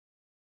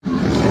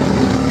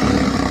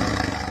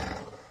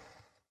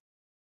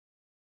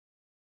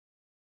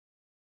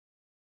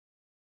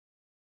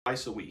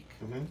twice a week,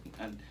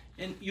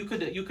 and you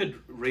could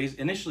raise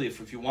initially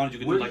if you wanted. You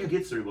could Where do do like you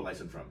get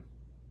cerebrolysin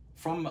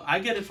from? I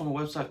get it from a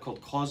website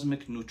called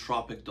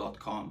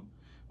cosmicnootropic.com,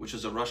 which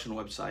is a Russian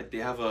website. They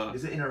have a.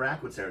 Does it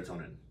interact with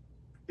serotonin?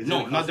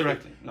 No, not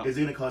directly. No. Is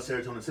it going to cause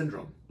serotonin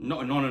syndrome?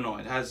 No.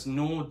 It has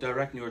no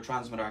direct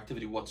neurotransmitter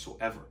activity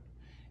whatsoever.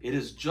 It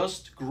is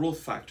just growth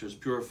factors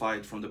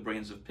purified from the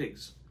brains of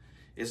pigs.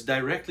 It's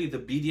directly the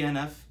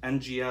BDNF,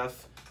 NGF,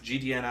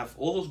 GDNF,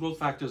 all those growth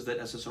factors that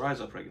SSRIs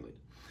upregulate.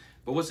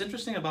 But what's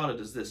interesting about it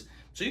is this.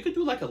 So you could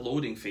do like a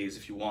loading phase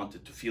if you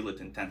wanted to feel it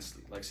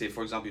intensely. Like say,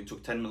 for example, you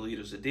took 10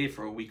 milliliters a day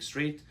for a week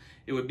straight.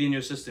 It would be in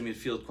your system, you'd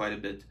feel it quite a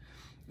bit.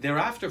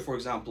 Thereafter, for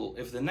example,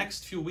 if the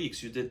next few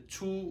weeks you did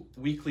 2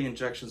 weekly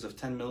injections of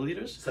 10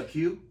 milliliters.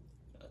 Sub-Q?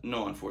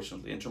 No,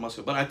 unfortunately,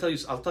 intramuscular. But I'll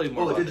tell you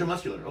more about it's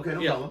intramuscular. Okay,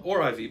 no problem.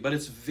 Or IV, but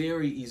it's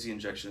very easy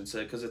injection. It's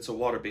because it's a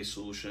water-based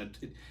solution.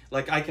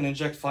 Like I can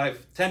inject 10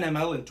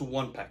 ml into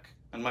 1 peck.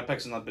 And my peck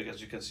is not big,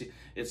 as you can see.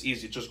 It's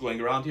easy, just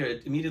going around here.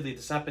 It immediately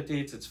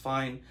dissipates, it's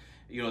fine.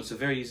 You know, it's a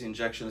very easy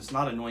injection. It's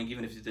not annoying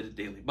even if you did it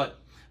daily. But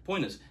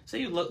point is, say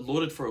you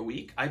load it for a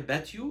week. I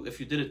bet you if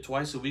you did it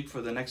twice a week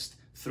for the next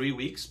 3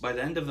 weeks, by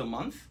the end of the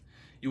month,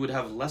 you would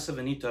have less of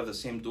a need to have the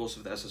same dose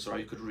of the SSRI.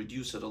 You could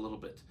reduce it a little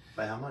bit.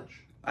 By how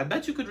much? I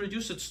bet you could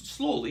reduce it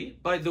slowly,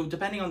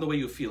 depending on the way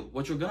you feel.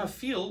 What you're going to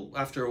feel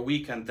after a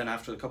week and then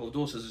after a couple of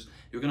doses is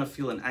you're going to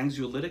feel an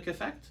anxiolytic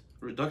effect,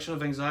 reduction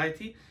of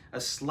anxiety, a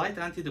slight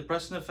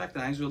antidepressant effect,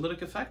 an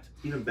anxiolytic effect.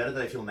 Even better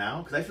than I feel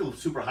now? Because I feel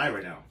super high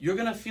right now. You're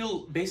going to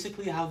feel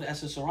basically how the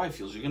SSRI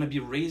feels. You're going to be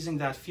raising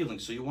that feeling.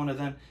 So you want to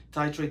then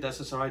titrate the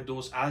SSRI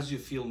dose as you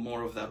feel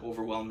more of that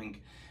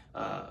overwhelming,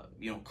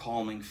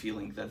 calming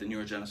feeling that the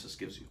neurogenesis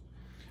gives you.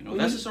 You know,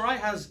 the SSRI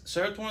has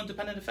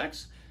serotonin-dependent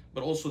effects,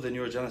 but also the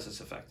neurogenesis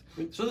effect.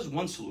 So there's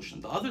one solution.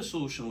 The other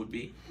solution would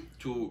be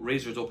to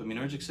raise your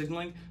dopaminergic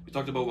signaling. We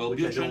talked about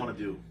Wellbutrin. Which I don't want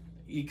to do.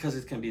 Because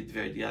it can be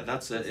very,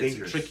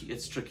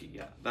 it's tricky,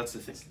 yeah, that's the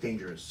thing. It's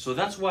dangerous. So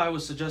that's why I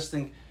was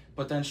suggesting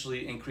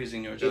potentially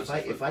increasing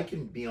neurogenesis. If I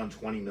can be on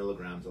 20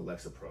 milligrams of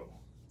Lexapro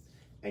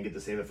and get the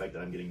same effect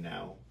that I'm getting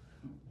now,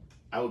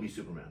 I would be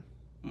Superman.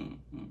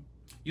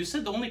 You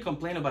said the only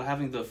complaint about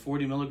having the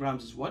 40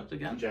 milligrams is what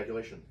again?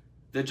 Ejaculation.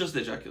 They're just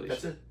ejaculation.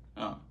 That's it.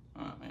 Yeah.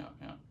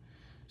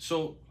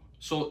 So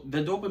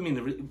the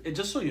dopamine,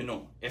 just so you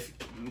know,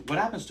 what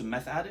happens to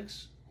meth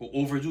addicts who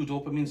overdo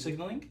dopamine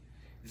signaling,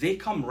 they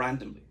come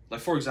randomly. Like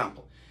for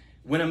example,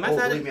 when a meth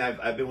addict... Believe me,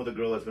 I've been with a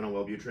girl that's been on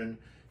Wellbutrin.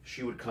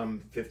 She would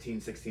come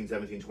 15, 16,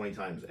 17, 20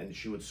 times and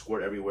she would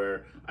squirt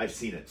everywhere. I've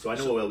seen it. So I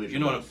know what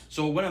Wellbutrin does.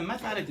 So when a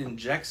meth addict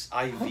injects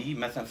IV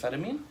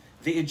methamphetamine,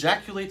 they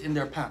ejaculate in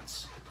their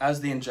pants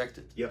as they inject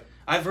it. Yep.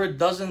 I've heard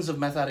dozens of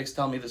meth addicts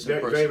tell me this in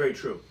person. Very, very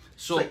true.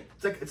 So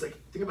it's like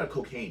think about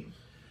cocaine.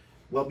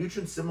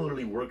 Wellbutrin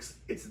similarly works.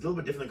 It's a little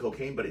bit different than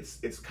cocaine, but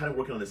it's kind of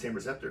working on the same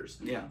receptors.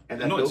 Yeah,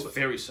 and it's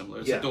very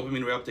similar. It's a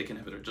dopamine reuptake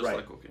inhibitor, just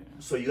like cocaine. Yeah.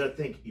 So you got to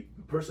think, the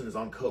person is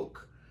on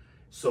coke,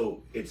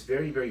 so it's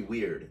very, very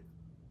weird.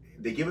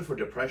 They give it for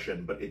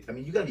depression, but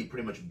you got to be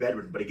pretty much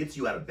bedridden, but it gets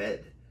you out of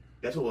bed.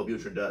 That's what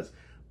Wellbutrin does.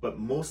 But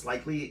most of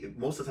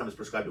the time, it's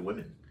prescribed to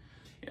women.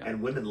 Yeah.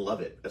 And women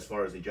love it as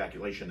far as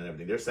ejaculation and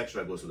everything. Their sex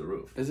drive goes to the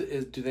roof.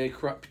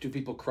 Do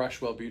people crush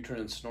Wellbutrin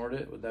and snort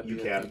it? Would that be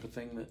the type of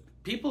thing that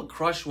people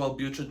crush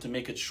Wellbutrin to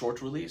make it short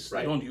release?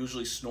 Right. They don't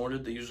usually snort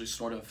it. They usually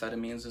snort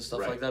amphetamines and stuff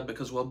like that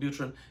because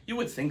Wellbutrin, you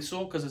would think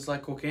so because it's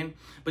like cocaine.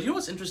 But you know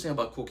what's interesting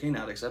about cocaine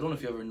addicts? I don't know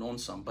if you've ever known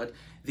some, but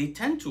they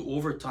tend to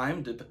over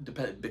time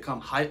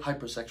become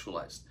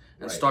hypersexualized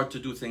and start to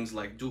do things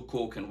like do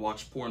coke and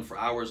watch porn for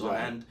hours on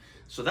end.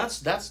 So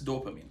that's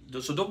dopamine.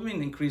 So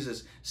dopamine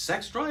increases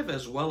sex drive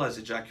as well as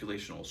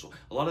ejaculation also.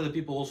 A lot of the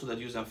people also that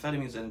use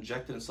amphetamines and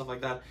inject it and stuff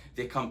like that,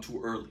 they come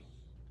too early.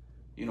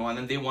 You know, and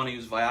then they want to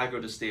use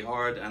Viagra to stay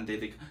hard, and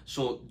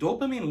so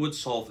dopamine would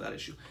solve that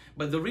issue.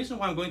 But the reason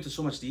why I'm going into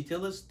so much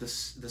detail is the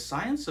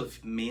science of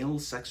male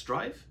sex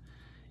drive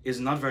is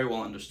not very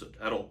well understood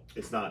at all.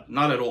 It's not.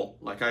 Not at all.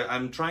 Like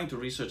I'm trying to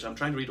research, I'm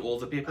trying to read all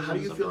the papers. How do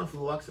you feel on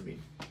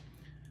fluvoxamine?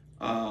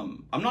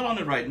 I'm not on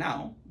it right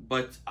now,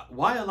 but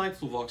why I like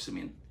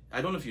fluvoxamine,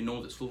 I don't know if you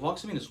know this,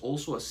 fluvoxamine is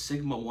also a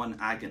sigma-1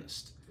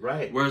 agonist.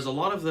 Right. Whereas a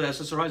lot of the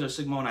SSRIs are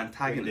sigma-1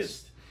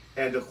 antagonists.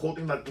 And the whole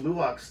thing about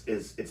Luvox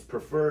is it's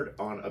preferred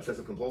on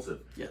obsessive compulsive.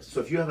 Yes. So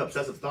if you have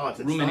obsessive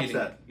thoughts, it ruminating,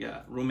 stops that. Yeah,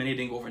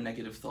 ruminating over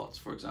negative thoughts,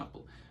 for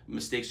example.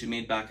 Mistakes you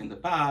made back in the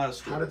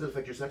past. How does it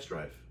affect your sex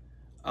drive?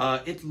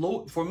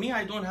 For me,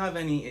 I don't have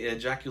any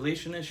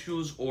ejaculation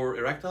issues or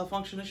erectile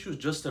function issues,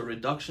 just a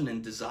reduction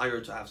in desire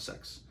to have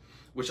sex.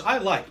 Which I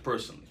like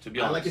personally, to be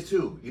honest. I like it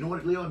too. You know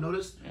what, Leo, I've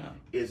noticed? Yeah.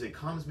 Is it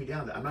calms me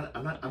down. I'm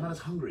not as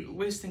hungry. You're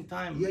wasting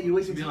time. Yeah, you're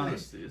wasting time.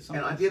 Honest, and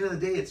at the end of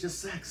the day, it's just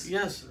sex.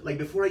 Yes. Like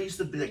before, I used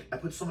to be like, I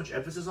put so much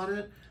emphasis on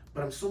it,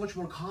 but I'm so much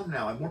more calm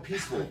now. I'm more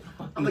peaceful.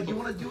 I'm like, you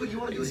want to do it, you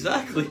want to do it.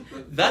 Exactly.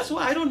 That's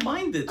why I don't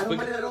mind it. I don't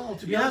mind it at all.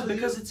 To be honest with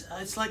because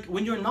it's like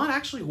when you're not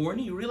actually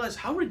horny, you realize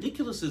how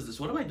ridiculous is this?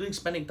 What am I doing?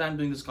 Spending time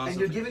doing this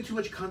constantly. And you're giving too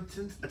much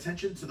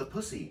attention to the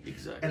pussy.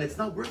 Exactly. And it's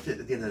not worth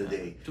it at the end of the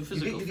day. Too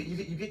physical.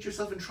 You get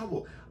yourself in trouble.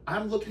 people.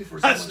 I'm looking for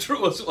someone. That's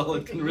true as well.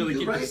 It can really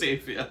keep you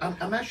safe, yeah.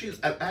 I'm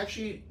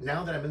actually,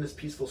 now that I'm in this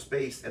peaceful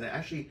space, and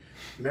actually,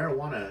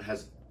 marijuana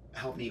has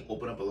helped me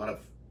open up a lot of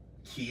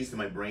keys to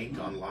my brain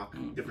to unlock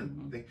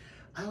different things.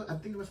 I'm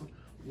thinking to myself,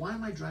 why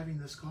am I driving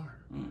this car?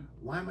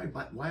 Why am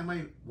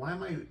I,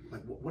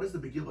 like, what is the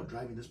big deal about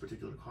driving this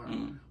particular car?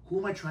 Who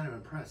am I trying to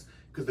impress?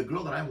 Because the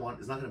girl that I want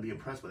is not going to be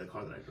impressed by the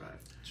car that I drive.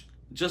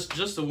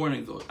 Just a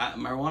warning though,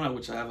 marijuana,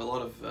 which I have a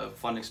lot of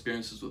fun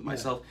experiences with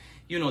myself,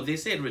 you know, they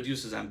say it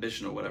reduces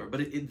ambition or whatever,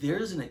 but there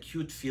is an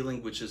acute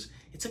feeling, which is,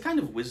 it's a kind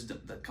of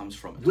wisdom that comes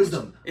from it.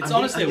 Wisdom. It's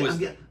honestly a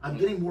wisdom. I'm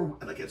getting more,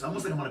 like, it's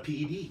almost like I'm on a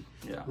PED.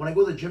 Yeah. When I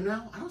go to the gym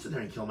now, I don't sit there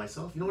and kill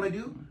myself. You know what I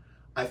do?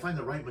 I find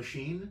the right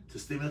machine to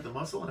stimulate the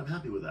muscle, and I'm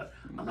happy with that.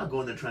 I'm not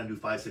going there trying to do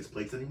 5-6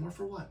 plates anymore.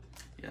 For what?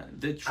 Yeah,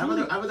 I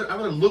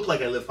rather look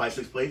like I lift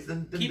 5-6 plates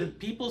than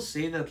people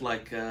say that,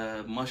 like,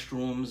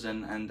 mushrooms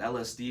and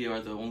LSD are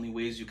the only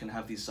ways you can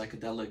have these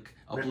psychedelic,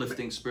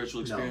 uplifting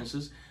spiritual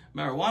experiences. No.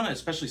 Marijuana,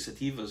 especially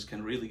sativas,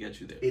 can really get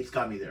you there. It's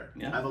got me there.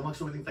 Yeah. I've amongst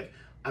so many things. Like,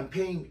 I'm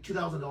paying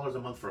 $2,000 a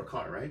month for a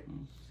car, right?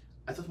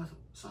 I thought to myself,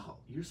 Sal,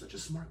 you're such a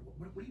smart.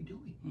 What are you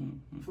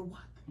doing? For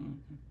what?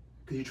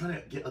 Because you're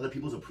trying to get other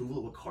people's approval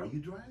of what car you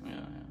drive? Yeah.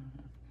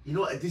 You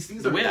know, these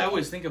things the way I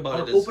always think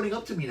about it is opening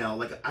up to me now.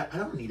 Like, I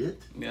don't need it.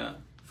 Yeah.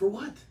 For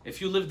what?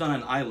 If you lived on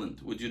an island,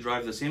 would you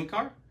drive the same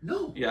car?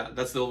 No. Yeah,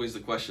 that's always the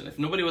question. If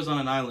nobody was on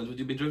an island, would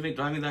you be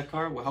driving that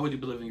car? Well, how would you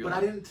be living your life?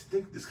 But I didn't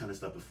think this kind of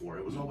stuff before.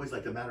 It was always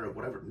like a matter of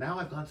whatever. Now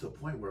I've gone to a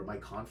point where my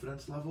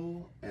confidence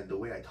level and the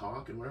way I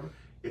talk and whatever,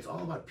 it's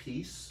all about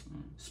peace,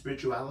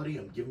 spirituality.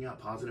 I'm giving out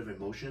positive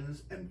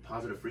emotions and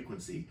positive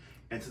frequency.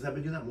 And since I've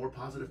been doing that, more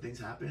positive things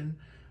happen,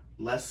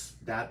 less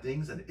bad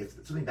things. And if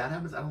something bad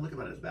happens, I don't look at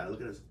it as bad. I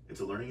look at it as it's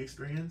a learning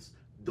experience.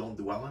 Don't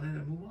dwell on it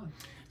and move on.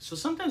 So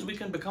sometimes we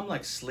can become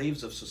like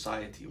slaves of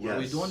society, where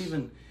we don't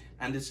even,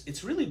 and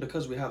it's really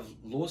because we have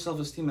low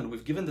self-esteem and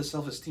we've given the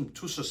self-esteem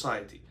to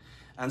society.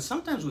 And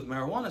sometimes with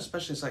marijuana,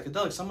 especially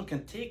psychedelics, someone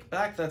can take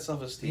back that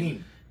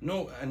self-esteem,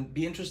 and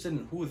be interested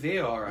in who they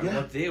are and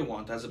what they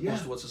want, as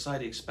opposed to what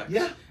society expects.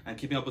 And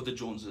keeping up with the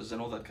Joneses and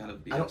all that kind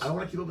of BS. I don't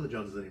want to keep up with the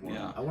Joneses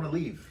anymore. I want to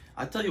leave.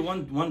 I tell you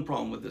one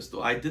problem with this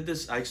though. I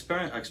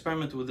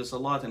experimented with this a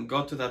lot and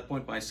got to that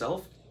point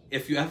myself.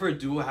 If you ever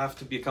do have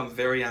to become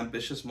very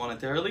ambitious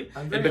monetarily,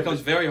 it becomes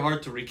very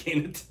hard to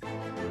regain it.